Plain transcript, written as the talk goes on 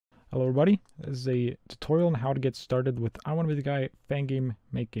Hello everybody, this is a tutorial on how to get started with I Want to Be the Guy Fangame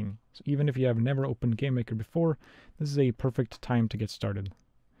making. So even if you have never opened GameMaker before, this is a perfect time to get started.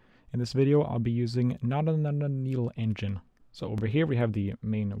 In this video I'll be using Not on the Needle engine. So over here we have the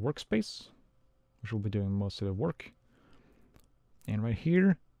main workspace, which will be doing most of the work. And right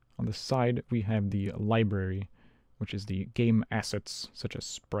here on the side we have the library, which is the game assets such as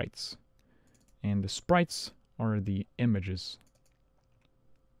sprites. And the sprites are the images.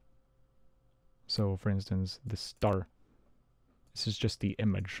 So, for instance, the star. This is just the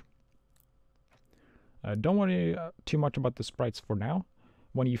image. Don't worry too much about the sprites for now.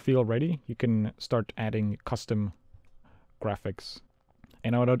 When you feel ready, you can start adding custom graphics.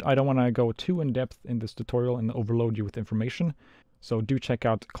 And I don't want to go too in-depth in this tutorial and overload you with information. So do check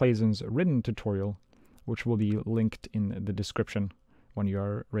out Clayton's written tutorial, which will be linked in the description when you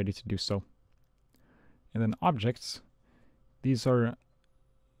are ready to do so. And then objects. These are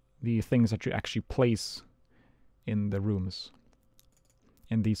the things that you actually place in the rooms.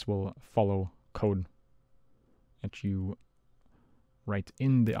 And these will follow code that you write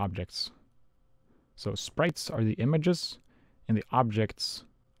in the objects. So sprites are the images, and the objects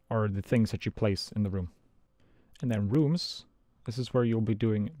are the things that you place in the room. And then rooms, this is where you'll be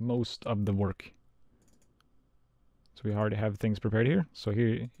doing most of the work. So we already have things prepared here. So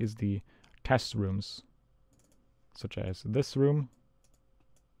here is the test rooms, such as this room,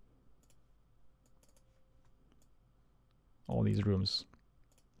 all these rooms.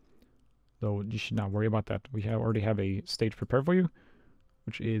 Though you should not worry about that. We already have a stage prepared for you,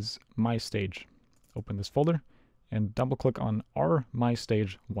 which is My Stage. Open this folder and double click on our My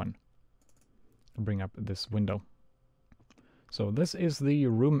Stage 1 to bring up this window. So this is the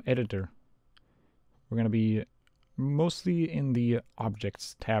room editor. We're going to be mostly in the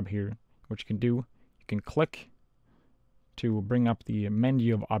Objects tab here. What you can do, you can click to bring up the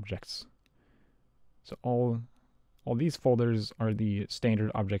menu of objects. So all these folders are the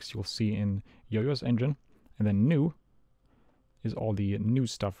standard objects you'll see in Yo-Yo's engine, and then new is all the new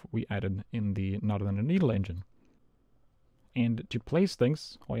stuff we added in the Not on the Needle engine. And to place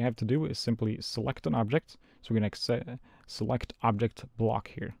things, all you have to do is simply select an object. So we're going to select object block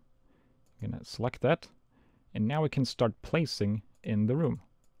here. We're going to select that, and now we can start placing in the room.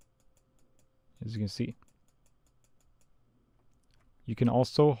 As you can see. You can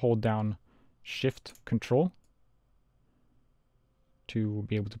also hold down Shift Control to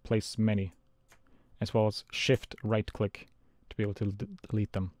be able to place many, as well as Shift right click to be able to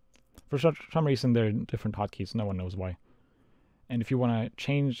delete them. For some reason they're different hotkeys, no one knows why. And if you want to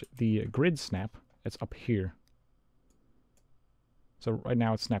change the grid snap, it's up here. So right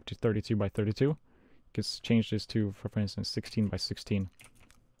now it's snapped to 32 by 32. You can change this to, for instance, 16 by 16.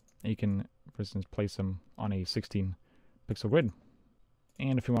 And you can, for instance, place them on a 16 pixel grid.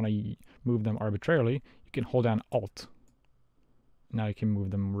 And if you want to move them arbitrarily, you can hold down Alt. Now you can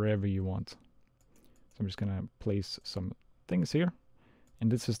move them wherever you want. So I'm just going to place some things here.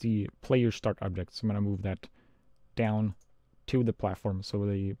 And this is the player start object. So I'm going to move that down to the platform so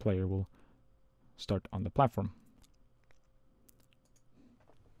the player will start on the platform.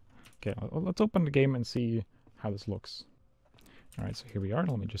 Okay, let's open the game and see how this looks. Alright, so here we are.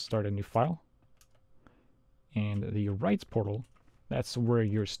 Let me just start a new file. And the rights portal, that's where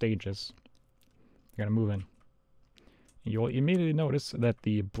your stage is. You're going to move in. You'll immediately notice that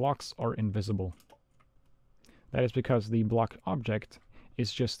the blocks are invisible. That is because the block object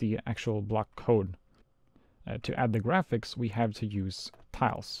is just the actual block code. To add the graphics, we have to use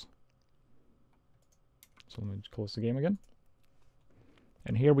tiles. So let me just close the game again.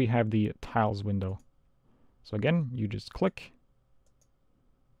 And here we have the tiles window. So again, you just click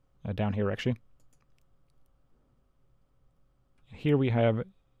down here actually. Here we have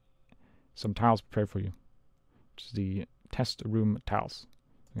some tiles prepared for you, which is the test room tiles.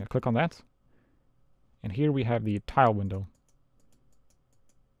 I'm going to click on that. And here we have the tile window.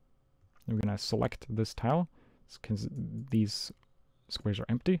 We're going to select this tile because these squares are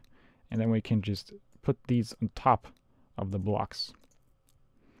empty. And then we can just put these on top of the blocks.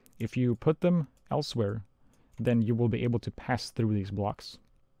 If you put them elsewhere, then you will be able to pass through these blocks.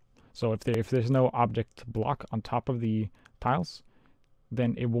 So if there's no object block on top of the tiles,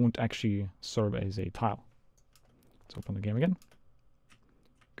 then it won't actually serve as a tile. Let's open the game again.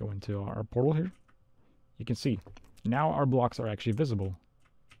 Go into our portal here. You can see now our blocks are actually visible.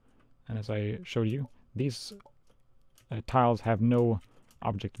 And as I showed you, these tiles have no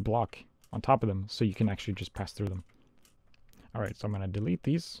object block on top of them, so you can actually just pass through them. Alright, so I'm going to delete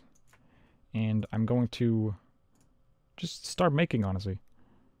these. And I'm going to just start making, honestly.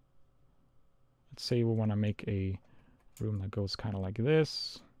 Let's say we want to make a room that goes kind of like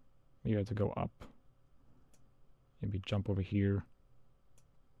this. You have to go up. Maybe jump over here.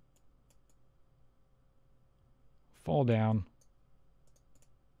 Fall down.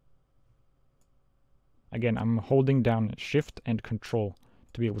 Again, I'm holding down Shift and Control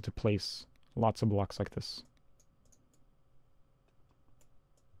to be able to place lots of blocks like this.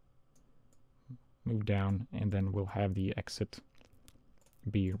 Move down, and then we'll have the exit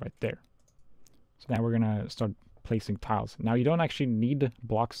be right there. So now we're gonna start placing tiles. Now you don't actually need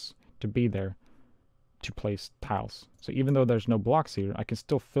blocks to be there to place tiles. So even though there's no blocks here, I can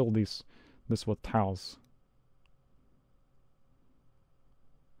still fill this with tiles.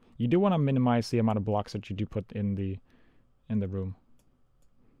 You do want to minimize the amount of blocks that you do put in the room.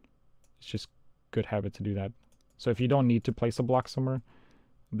 It's just good habit to do that. So if you don't need to place a block somewhere,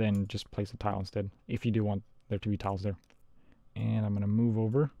 then just place a tile instead, if you do want there to be tiles there. And I'm going to move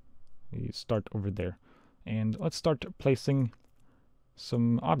over. We start over there. And let's start placing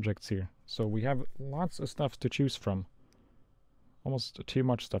some objects here. So we have lots of stuff to choose from. Almost too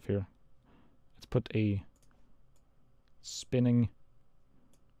much stuff here. Let's put a spinning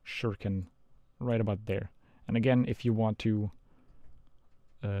shuriken right about there. And again, if you want to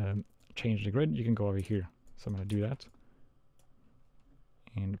change the grid, you can go over here. So I'm going to do that.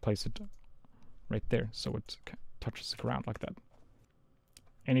 And place it right there so it touches the ground like that.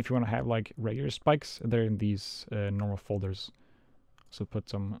 And if you want to have like regular spikes, they're in these normal folders. So put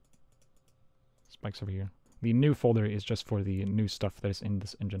some spikes over here. The new folder is just for the new stuff that is in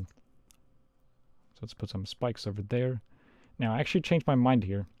this engine. So let's put some spikes over there. Now I actually changed my mind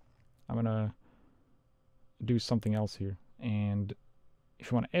here. I'm gonna do something else here. And if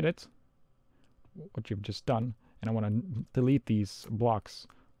you want to edit what you've just done, and I want to delete these blocks,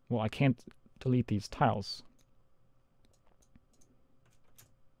 well, I can't delete these tiles.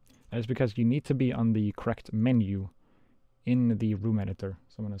 That is because you need to be on the correct menu in the room editor.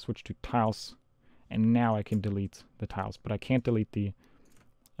 So I'm going to switch to tiles, and now I can delete the tiles, but I can't delete the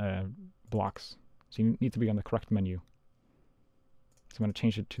blocks. So you need to be on the correct menu. So I'm going to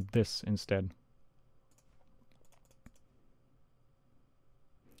change it to this instead.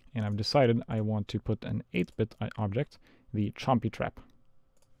 And I've decided I want to put an 8-bit object, the Chompy Trap. You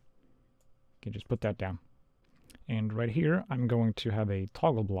can just put that down. And right here, I'm going to have a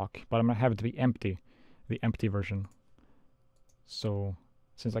toggle block, but I'm going to have it to be empty, the empty version. So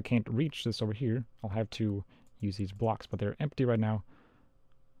since I can't reach this over here, I'll have to use these blocks, but they're empty right now.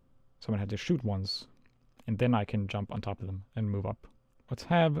 So I'm going to have to shoot ones, and then I can jump on top of them and move up. Let's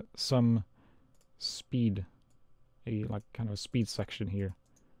have some speed, like kind of a speed section here,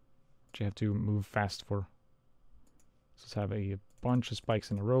 which you have to move fast for. Let's have a bunch of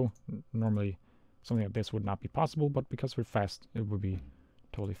spikes in a row. Normally something like this would not be possible, but because we're fast, it would be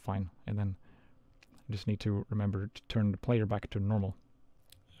totally fine. And then I just need to remember to turn the player back to normal.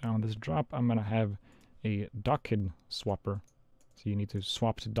 Now on this drop, I'm going to have a dock kid swapper. So you need to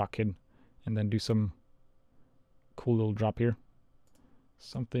swap to dock kid and then do some cool little drop here.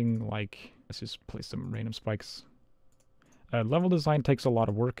 Something like, let's just place some random spikes. Level design takes a lot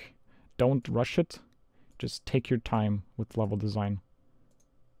of work. Don't rush it. Just take your time with level design.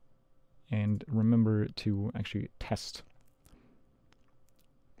 And remember to actually test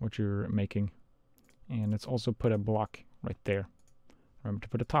what you're making. And let's also put a block right there. Remember to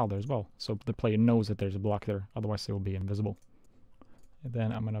put a tile there as well, so the player knows that there's a block there, otherwise they will be invisible. And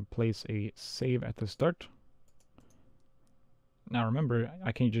then I'm going to place a save at the start. Now remember,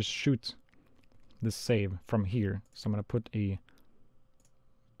 I can just shoot this save from here. So I'm going to put a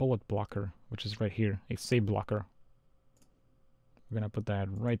bullet blocker, which is right here, a save blocker. We're going to put that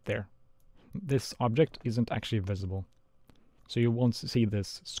right there. This object isn't actually visible, so you won't see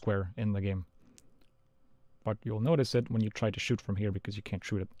this square in the game. But you'll notice it when you try to shoot from here because you can't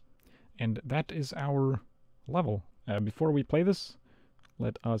shoot it. And that is our level. Before we play this,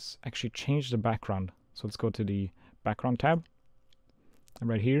 let us actually change the background. So let's go to the background tab. And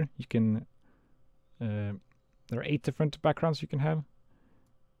right here, you can, there are 8 different backgrounds you can have.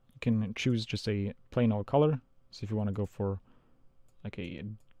 You can choose just a plain old color. So if you want to go for like a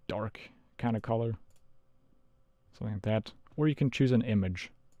dark kind of color, something like that. Or you can choose an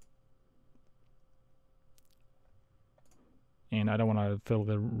image. And I don't want to fill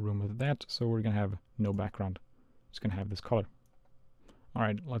the room with that, so we're going to have no background. Just going to have this color.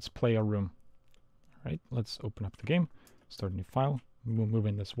 Alright, let's play a room. Alright, let's open up the game, start a new file. We'll move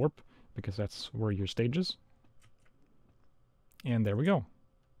in this warp, because that's where your stage is. And there we go.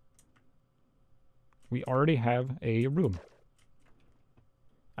 We already have a room.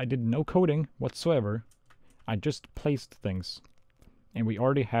 I did no coding whatsoever. I just placed things. And we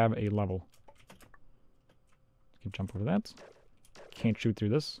already have a level. You can jump over that. Can't shoot through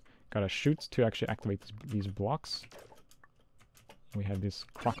this gotta shoot to actually activate these blocks. We have this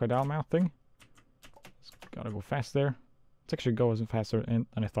crocodile mouth thing. It's gotta go fast there. It's actually goes faster than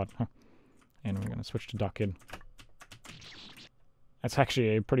I thought, huh? And we're gonna switch to duck in. That's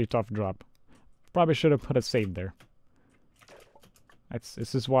actually a pretty tough drop. Probably should have put a save there.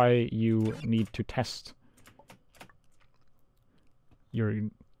 This is why you need to test your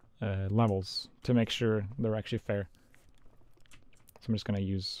levels to make sure they're actually fair. So I'm just gonna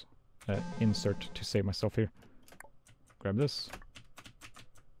use insert to save myself here. Grab this.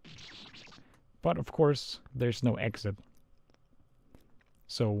 But of course, there's no exit.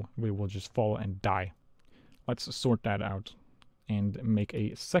 So we will just fall and die. Let's sort that out and make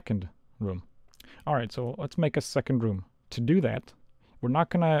a second room. Alright, so let's make a second room. To do that, we're not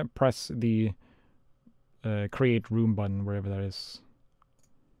gonna press the create room button, wherever that is.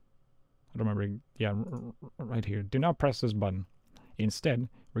 I don't remember. Yeah, right here. Do not press this button. Instead,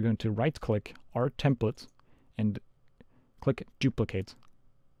 we're going to right click our template and click duplicate.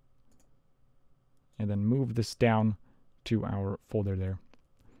 And then move this down to our folder there.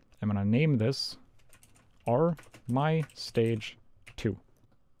 I'm gonna name this My Stage 2.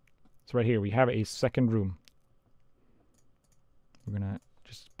 So right here we have a second room. We're gonna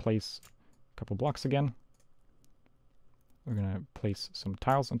just place a couple blocks again. We're gonna place some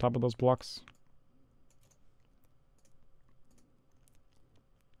tiles on top of those blocks.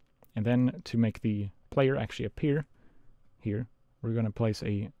 And then to make the player actually appear here, we're gonna place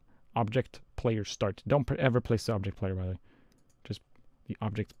a object player start. Don't ever place the object player, by the way. Just the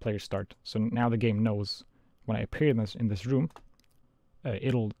object player start. So now the game knows when I appear in this room,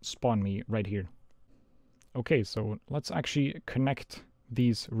 it'll spawn me right here. Okay, so let's actually connect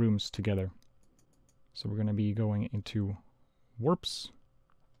these rooms together. So we're gonna be going into warps.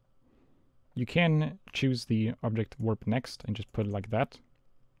 You can choose the object warp next and just put it like that,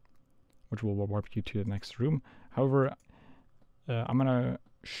 which will warp you to the next room. However, I'm gonna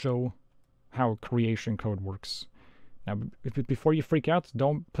show how creation code works. Now, before you freak out,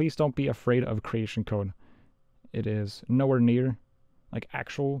 please don't be afraid of creation code. It is nowhere near like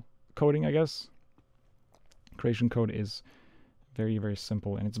actual coding, I guess. Creation code is very, very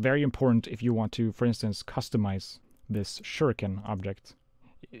simple, and it's very important if you want to, for instance, customize this shuriken object.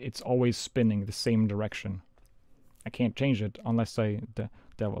 It's always spinning the same direction. I can't change it unless I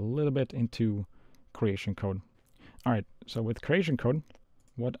delve a little bit into creation code. Alright, so with creation code,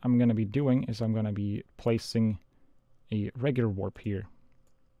 what I'm going to be doing is I'm going to be placing a regular warp here.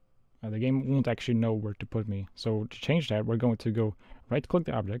 The game won't actually know where to put me. So to change that, we're going to go right-click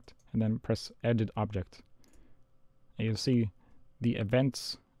the object and then press Edit Object. And you'll see the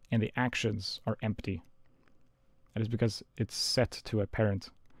events and the actions are empty. That is because it's set to a parent.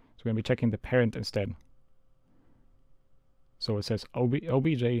 So we're going to be checking the parent instead. So it says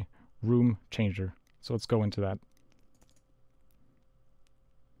obj room changer. So let's go into that.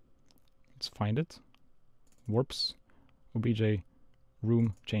 Let's find it. Warps obj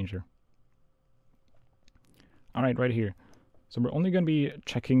room changer. Alright, right here. So we're only going to be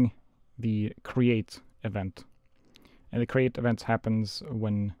checking the create event. And the create event happens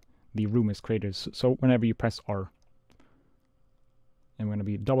when the room is created. So whenever you press R. And we're going to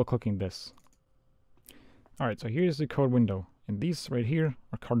be double clicking this. Alright, so here's the code window. And these right here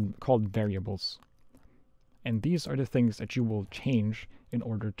are called variables. And these are the things that you will change in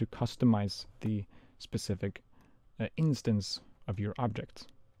order to customize the specific instance of your object.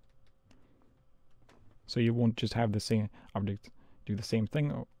 So you won't just have the same object do the same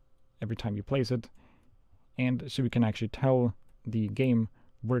thing every time you place it. And so we can actually tell the game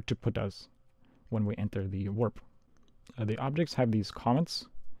where to put us when we enter the warp. The objects have these comments.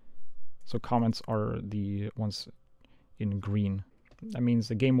 So comments are the ones in green. That means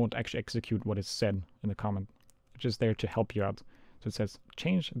the game won't actually execute what is said in the comment. It's just there to help you out. So it says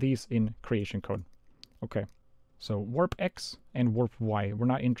change these in creation code. Okay. So warp X and warp Y we're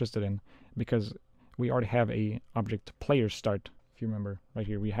not interested in because we already have a object player start. If you remember right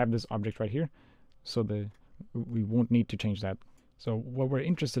here, we have this object right here. So we won't need to change that. So what we're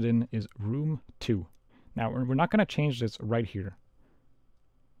interested in is room 2. Now we're not going to change this right here.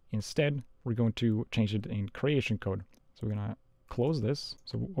 Instead, we're going to change it in creation code. So we're going to close this.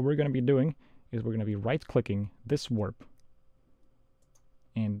 So what we're going to be doing is we're going to be right-clicking this warp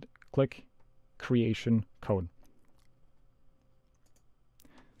and click creation code.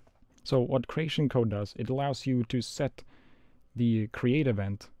 So what creation code does, it allows you to set the create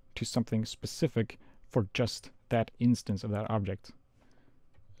event to something specific for just that instance of that object.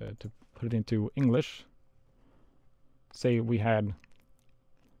 To put it into English, say we had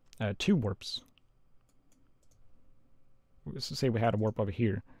 2 warps. Say we had a warp over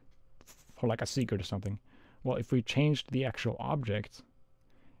here. or like a secret or something. Well, if we changed the actual object,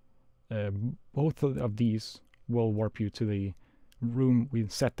 both of these will warp you to the room we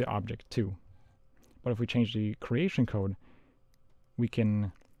set the object to. But if we change the creation code, we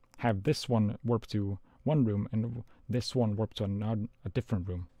can have this one warp to one room and this one warp to a different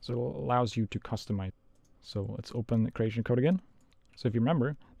room. So it allows you to customize. So let's open the creation code again. So if you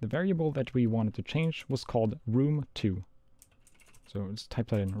remember, the variable that we wanted to change was called room2. So let's type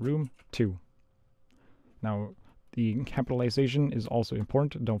that in, room2. Now, the capitalization is also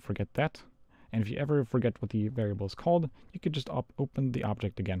important, don't forget that. And if you ever forget what the variable is called, you could just open the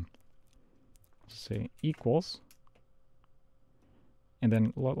object again. Say equals, and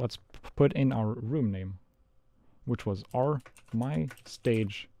then let's put in our room name, which was my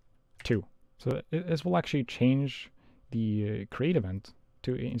stage 2. So this will actually change the create event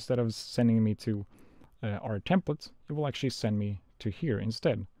to, instead of sending me to our template, it will actually send me to here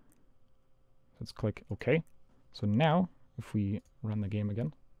instead. Let's click OK. So now, if we run the game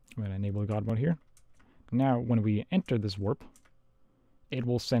again, I'm going to enable God mode here. Now, when we enter this warp, it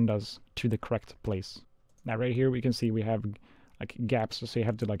will send us to the correct place. Now, right here, we can see we have like gaps, so you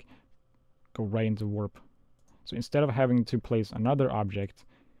have to like go right into warp. So instead of having to place another object,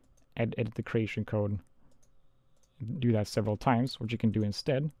 edit the creation code, do that several times, what you can do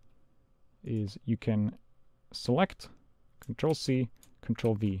instead is you can select Control-C,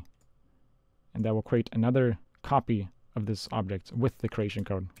 Control-V, and that will create another copy of this object with the creation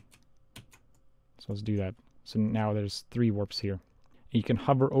code. So let's do that. So now there's 3 warps here. And you can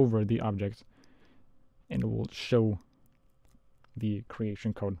hover over the object and it will show the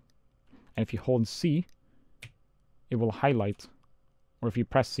creation code. And if you hold C, it will highlight, or if you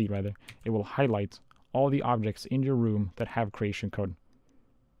press C rather, it will highlight all the objects in your room that have creation code.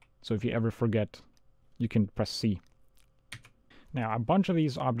 So if you ever forget, you can press C. Now, a bunch of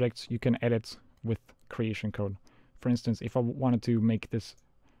these objects you can edit with creation code. For instance, if I wanted to make this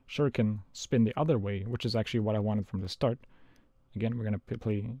shuriken spin the other way, which is actually what I wanted from the start, again, we're going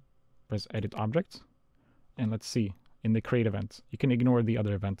to press edit object, and let's see, in the create event, you can ignore the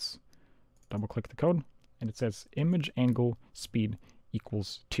other events. Double click the code, and it says image angle speed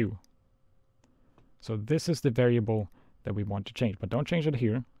equals 2. So this is the variable that we want to change, but don't change it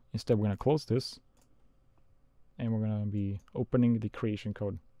here. Instead, we're going to close this, and we're going to be opening the creation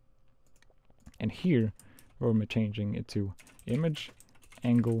code. And here, we're changing it to image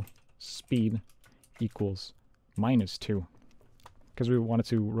angle speed equals -2, because we wanted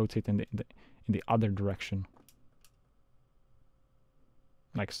to rotate in the other direction,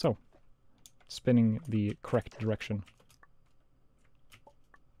 like so, spinning the correct direction.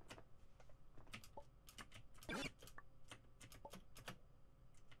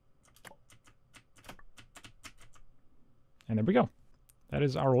 And there we go. That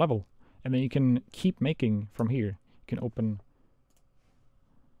is our level. And then you can keep making from here. You can open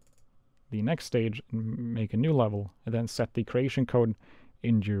the next stage and make a new level, and then set the creation code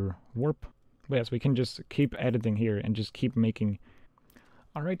in your warp. But yes, we can just keep editing here and just keep making.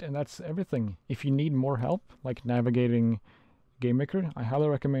 Alright, and that's everything. If you need more help, like navigating GameMaker, I highly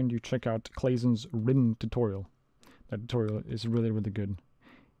recommend you check out Clayton's written tutorial. That tutorial is really, really good.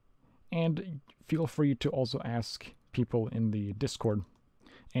 And feel free to also ask people in the Discord.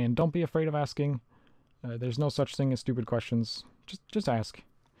 And don't be afraid of asking. There's no such thing as stupid questions. Just ask.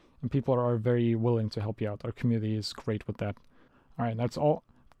 And people are very willing to help you out. Our community is great with that. Alright, that's all.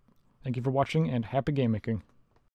 Thank you for watching, and happy game making.